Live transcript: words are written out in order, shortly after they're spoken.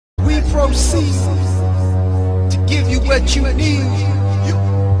proceed to give you what you need.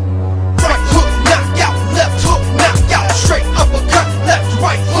 Right hook, knock out, left hook, knock out, straight uppercut, left,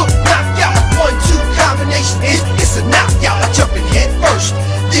 right hook, knock out. 1-2 combination, it's a knockout. I jump in head first,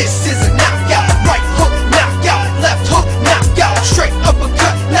 this is a knockout. Right hook, knock out, left hook, knock out, straight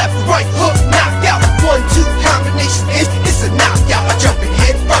uppercut, left, right hook, knock out. 1-2 combination, it's a knockout. I jump in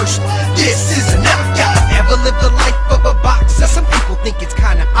head first, this is a knockout. Ever lived the life of a boxer? Some people think it's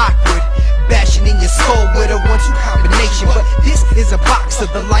kinda awkward, bashing in your skull with a 1-2 combination, but this is a boxer,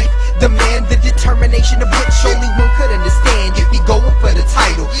 the life, the man, the determination of which only one could understand. If he going for the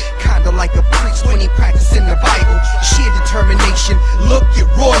title, kinda like a priest when he practicing the Bible. Sheer determination, look at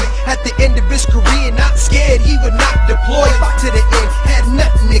Roy, at the end of his career, not scared, he would not deploy. To the end, had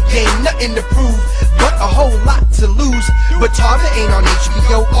nothing to gain, nothing to prove, but a whole lot to lose. But Tarver ain't on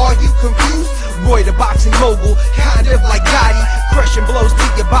HBO, are you confused? Roy the boxing mogul, kind of like Gotti, crushing blows to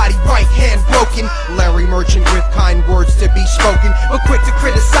your body, right hand broken. Larry Merchant with kind words to be spoken, but quick to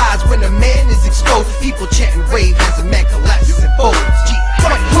criticize when a man is exposed. People chanting rave as a man collapses and folds.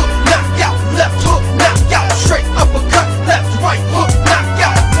 Right hook, knock out, left hook, knock out, straight uppercut, left, right hook, knock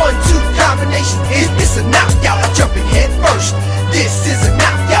out. 1-2 combination, it's a knockout. I jump in head first, this is a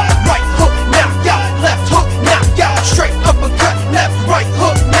knockout. Right hook, knock out, left hook, knock out, straight uppercut, left, right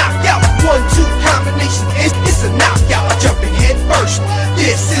hook, knock out. 1-2 combination, it's a knockout. I jump in head first,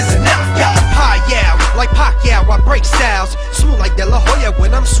 this is a knockout. High yeah, like Pacquiao, I break styles, smooth like De La Hoya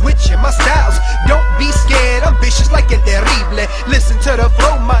when I'm switching my styles. Don't be scared, I'm vicious like El Terrible. Listen to the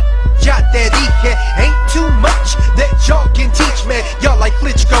flow, my ya te dije. Ain't too much that y'all can teach me. Y'all like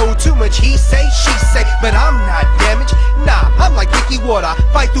Klitschko, too much he say, she say, but I'm not damaged. Nah, I'm like Ricky Water,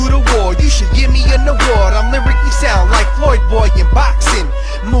 fight through the war. You should give me an award. I'm lyrically sound like Floyd Boy in boxing.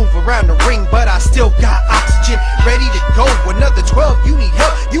 Move around the ring, but I still got oxygen. Ready to go, another 12, you need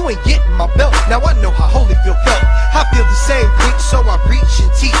help. You ain't getting my belt, now I know how Holyfield felt. I feel the same week, so I preach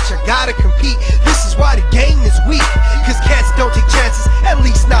and teach. I gotta compete, this is why the game is weak. Cause cats don't take chances, at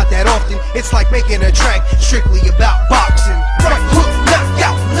least not that often. It's like making a track strictly about boxing. Right hook, knock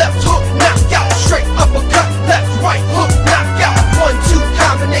out, left hook, knock out, straight uppercut, left, right hook, knock out. 1-2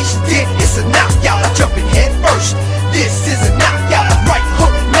 combination, it's a knockout. I jump in head first, this is a knockout. Right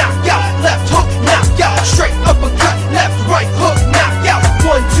hook, knock out, left hook, knock out, straight uppercut, left, right hook, knock out.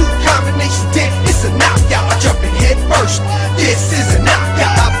 1-2 combination, it's a knockout. I jump in head first, this is a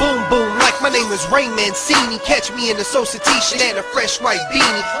knockout. I boom boom like my name is Ray Mancini. Catch me in the Societation and a fresh white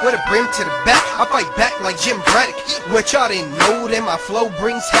beanie with a brim to the back. I fight back like Jim Braddock. What y'all didn't know that my flow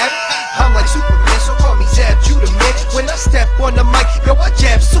brings havoc. I'm like Superman, so call me Zab Judah, man. When I step on the mic, yo, I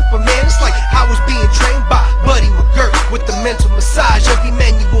jab Superman. It's like I was being trained by Buddy McGirt with the mental massage of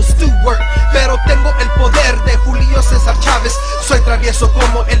Emmanuel Stewart. Pero tengo el poder de Julio Cesar Chavez. Soy travieso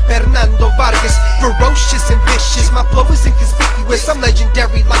como el Fernando Vargas. Ferocious and vicious, my flow is inconspicuous. I'm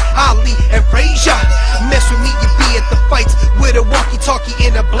legendary like Ali and Frazier. Mess with me, you be at the fights with a walkie-talkie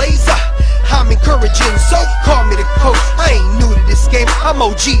in a blazer. I'm encouraging, so call me the coach. I ain't new to this game, I'm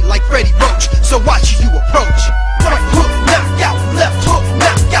OG like Freddie Roach. So watch who you approach. Right hook, knock out, left hook,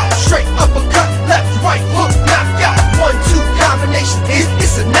 knock out, straight uppercut, left, right hook, knock out. 1-2 combination,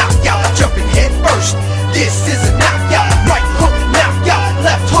 it's a knockout. I jump in head first, this is a knockout. Right hook, knock out,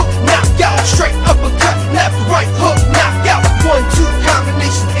 left hook, knock out, straight uppercut, left, right hook, knock out. 1-2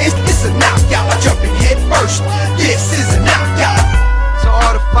 combination, it's a knockout. I jump in head first, this is a knockout. To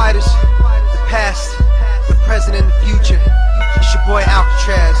all the fighters, the past, the present, and the future, it's your boy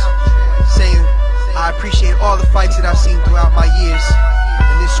Alcatraz saying I appreciate all the fights that I've seen throughout my years,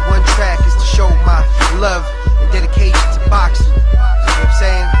 and this one track is to show my love and dedication to boxing. You know what I'm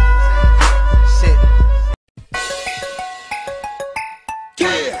saying? Sit.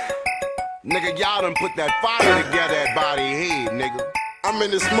 Yeah, nigga, y'all done put that fire together at Body Head, nigga. I'm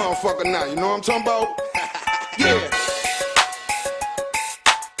in this motherfucker now, you know what I'm talking about? Yeah.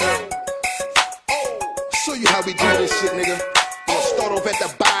 Show you how we do this shit, nigga. We gon' start off at the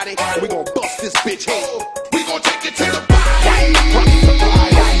body, and we gon' bust this bitch head. We gon' take it to the body. Rock the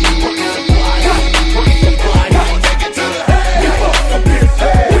body, rock the body, rock the body. We gon' take it to the head. We bust the bitch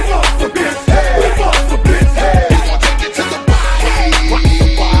head. We bust the bitch head. We bust the bitch head. We gon' take it to the body. Rock the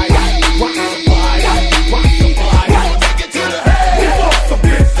body, rock the body, rock the body. We gon' take it to the head. We bust the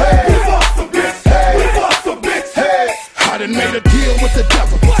bitch head. We bust the bitch head. We bust the bitch head. I done made a deal with the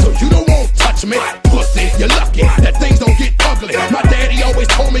devil, so you don't want to touch me. You're lucky that things don't get ugly. My daddy always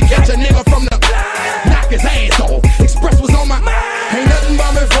told me catch a nigga from the knock his ass off. Express was on my ain't nothing but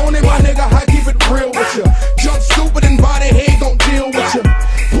me phony, my nigga. I keep it real with you. Jump stupid and body head gon' deal with you.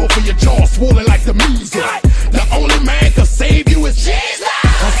 Pull for your jaw swollen like the measles. The only man can save you is Jesus.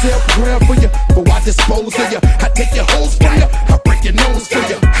 I sell ground for you. Before I dispose of you, I take your hoes from you, I break your nose for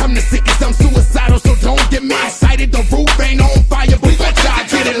you. I'm the sickest, I'm suicidal, so don't get me excited. The roof ain't on fire, we gon' try to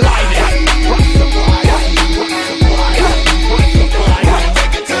get it lighted. Rock the fire, rock the fire, rock the fire.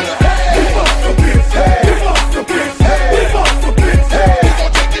 Take it to the head. We bust the bitch head. We bust the bitch head. We bust the bitch head. We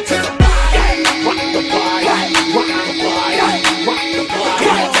gon' take it to the fire. Rock the fire, rock the fire, rock the fire.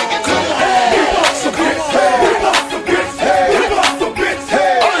 We gon' take it to the head. We bust the bitch head. We bust the bitch head. We bust the bitch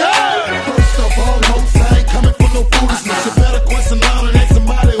head. First of all, hoes, I ain't coming for no foolishness. You better question loud and ask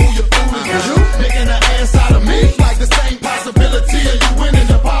somebody who your fool is. You making an ass out of me, like the same possibility of you winning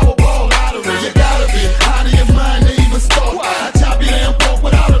the Powerball lottery. You gotta be out of your mind to even start. I chop your damn pork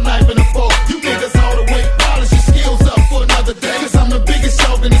without a knife and a fork. You niggas all the way, polish your skills up for another day. Cause I'm the biggest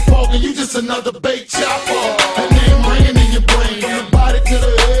shark in this pork and you just another bait chopper. That name ringing in your brain, from the body to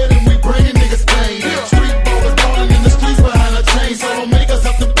the head, and we bringing niggas pain. Street ballers balling in the streets behind a chain, so don't make us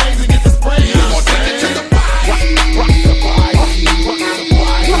up the things and get the spray. We gon' take it to the fire, rock the fire, rock the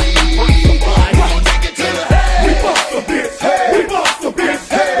fire, rock the fire. We gon' take it to the head. We bust the bitch head. We bust the bitch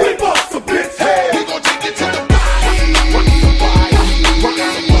head. We bust the bitch head. We gon' take it to the fire, rock the fire, rock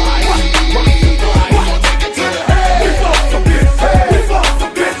the fire, rock the fire. We gon' take it to the head. We bust the bitch head. We bust the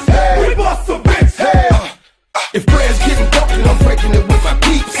bitch head. We bust the bitch head. If prayers getting broken, I'm breaking it with my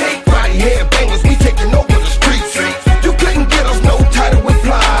peeps. Friday hair bangers, we taking over the streets. You couldn't get us no title with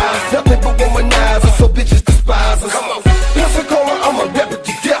flies. Nothing but womanizers, so bitches despise us. Come on, Pensacola, I'ma rep it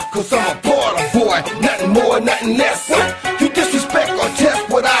to death, cause I'm a border boy. Nothing more, nothing less. You disrespect or test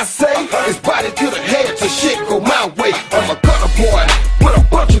what I say, it's body to the head, so shit go my way. I'm a gutter boy with a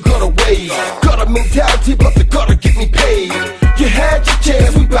bunch of gutter ways. Gutter mentality, but the gutter get me paid. You had your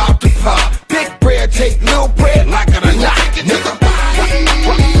chance, we bout to pop. Big bread, take little bread, like it or not, nigga.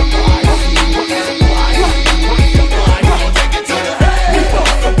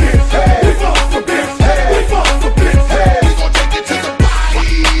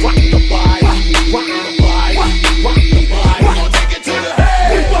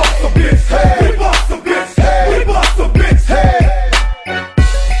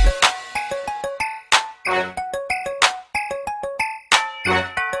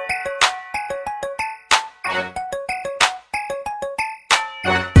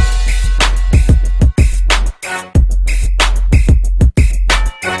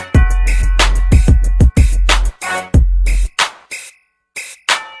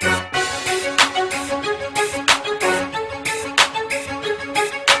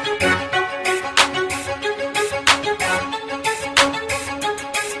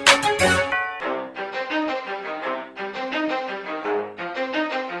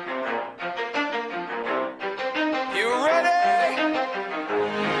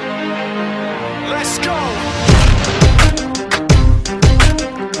 Let's go.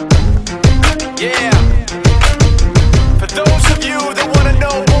 Yeah. For those of you that wanna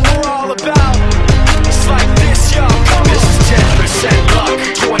know what we're all about, it's like this, yo. This is 10% luck,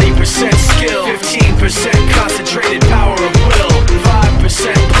 20% skill, 15% concentrated power of will,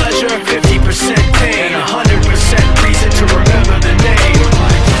 5% pleasure, 50% pain, and 100% reason to remember the name.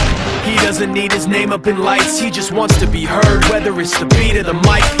 He doesn't need his name up in lights, he just wants to be heard, whether it's the beat of the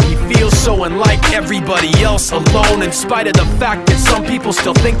mic. He feels so unlike everybody else, alone, in spite of the fact that some people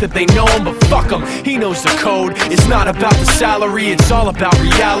still think that they know him. But fuck him, he knows the code. It's not about the salary, it's all about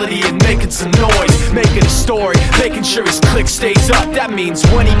reality and making some noise, making a story, making sure his click stays up. That means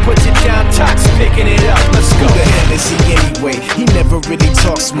when he puts it down, Tox picking it up. Let's go. Who the hell is he anyway? He never really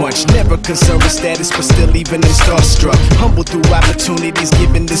talks much, never concerned with status, but still leaving him starstruck. Humble through opportunities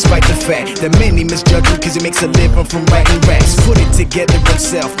given despite the fact that many misjudge him cause he makes a living from writing raps. Put it together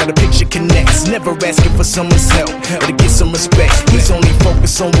himself, got a picture connects, never asking for someone's help or to get some respect. He's only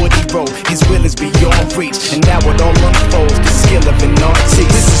focused on what he wrote, his will is beyond reach, and now it all unfolds, the skill of an artist.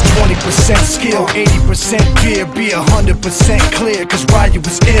 This is 20% skill, 80% fear, be 100% clear, cause Ryu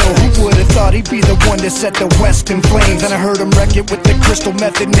was ill. Who would've thought he'd be the one that set the West in flames? And I heard him wreck it with the Crystal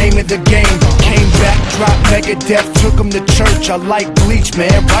Method, name of the game. Came back, dropped Megadeth, took him to church. I like Bleach,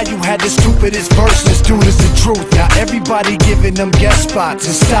 man. Ryu had the stupidest verse, this dude is the truth. Now everybody giving them guest spots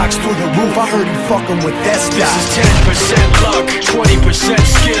and stocks through the roof. I heard he fucking with that stock. This is 10% luck, 20%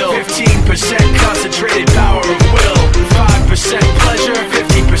 skill, 15% concentrated power of will, 5% pleasure,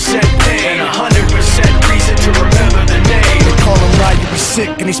 50% pain, and 100% reason to remember the name. They call him Ryu, he's sick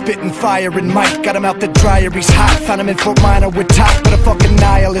and he's spitting fire. And Mike got him out the dryer, he's hot. Found him in Fort Minor with top, but a fucking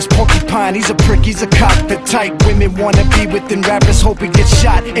nihilist porcupine line. He's a prick, he's a cockpit type. Women wanna be within rappers, hope he gets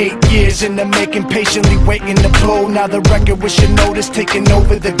shot. 8 years in the making, patiently waiting to blow. Now the record with your notice taking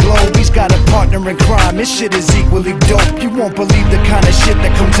over the globe. He's got a partner in crime, his shit is equally dope. You won't believe the kind of shit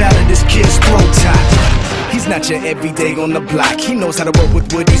that comes out of this kid's throat top. He's not your everyday on the block. He knows how to work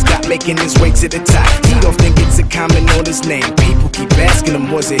with what he's got, making his way to the top. He often gets a comment on his name. People keep asking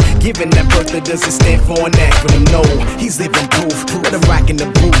him, was it given that birth that doesn't stand for an acronym? No, he's living proof. Let him rock in the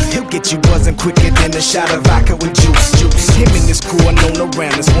booth. He'll get you buzzing quicker than a shot of vodka with juice. Him and his crew are known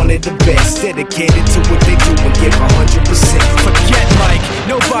around as one of the best. Dedicated to what they do and give 100%. Forget Mike,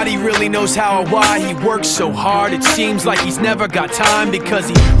 nobody really knows how or why he works so hard. It seems like he's never got time, because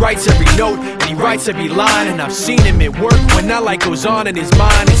he writes every note and he writes every line. And I've seen him at work when that light goes on in his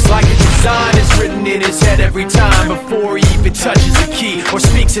mind. It's like a design is written in his head every time, before he even touches a key or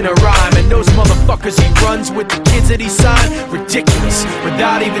speaks in a rhyme. And those motherfuckers he runs with, the kids that he signed, ridiculous,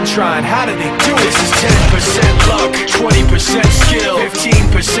 without even trying. How do they do it? This is 10% luck, 20% skill,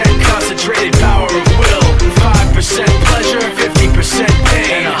 15% concentrated power of will, 5% pleasure, 50%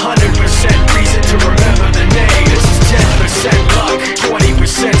 pain, and 100% reason to remember the name. This is 10% luck,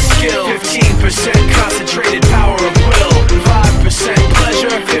 20% skill, 15% concentrated power of will, 5% pleasure,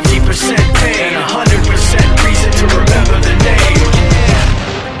 50% pain, and 100% reason to remember the name.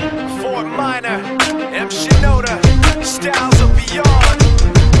 Yeah. Fort Minor, M. Shinoda, Styles of Beyond,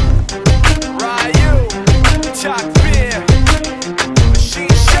 Ryu, Talk Beer,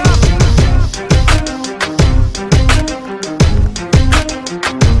 Machine Shop.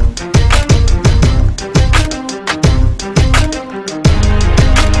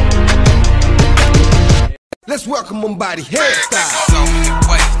 Let's welcome Mumbadi Hairstyle. So many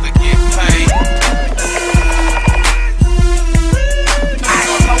ways to get paid. I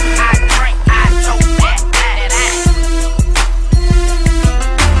smoke, I drink, I tote that.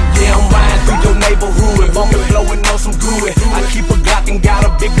 Yeah, I'm riding through your neighborhood, bumping, blowing on some good. I keep a Glock and got a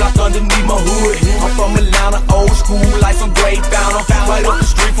big block underneath my hood. I'm from Atlanta, old school, like some great founder. Right up the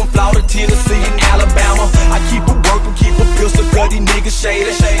street from Florida, Tennessee, and Alabama. I keep it working, keep a pistol, cause these niggas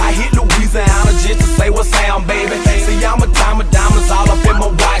shady. I hit Louisiana just to say what's sound, baby. See, I'm a time of diamonds all up in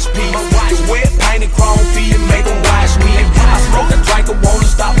my watch piece. The wet painted chrome feet and make them watch me. I smoke and drink, I wanna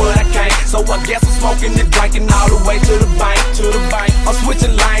stop, but I can't. So I guess I'm smoking and drinking all the way to the bank, to the bank. I'm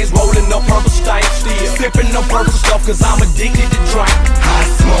switching lanes, rolling up purple stank. Still sipping up purple stuff, cause I'm addicted to drink. I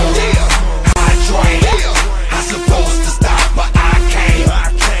smoke, I drink. I'm supposed to stop, but I can't.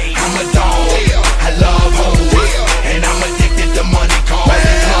 I'm a dog, I love hoes, and I'm addicted to money, cause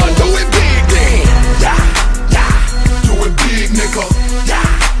do it big then. Do it big, nigga.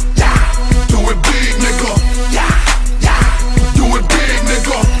 Do it big, nigga. Do it big,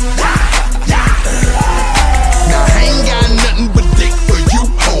 nigga. Now I ain't got nothing but dick for you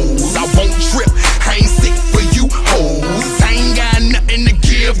hoes. I won't trip, I ain't sick for you hoes. I ain't got nothing to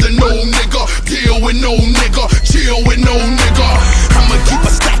give to no nigga. Deal with no nigga, chill with no nigga. I'ma keep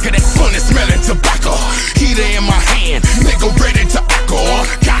a stack of that funny smelling tobacco. Heater in my hand, nigga ready to echo.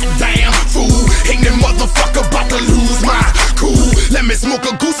 Goddamn fool, ain't that motherfucker about to lose my cool. Let me smoke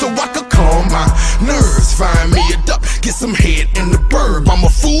a goose so I can calm my nerves. Find me a duck, get some head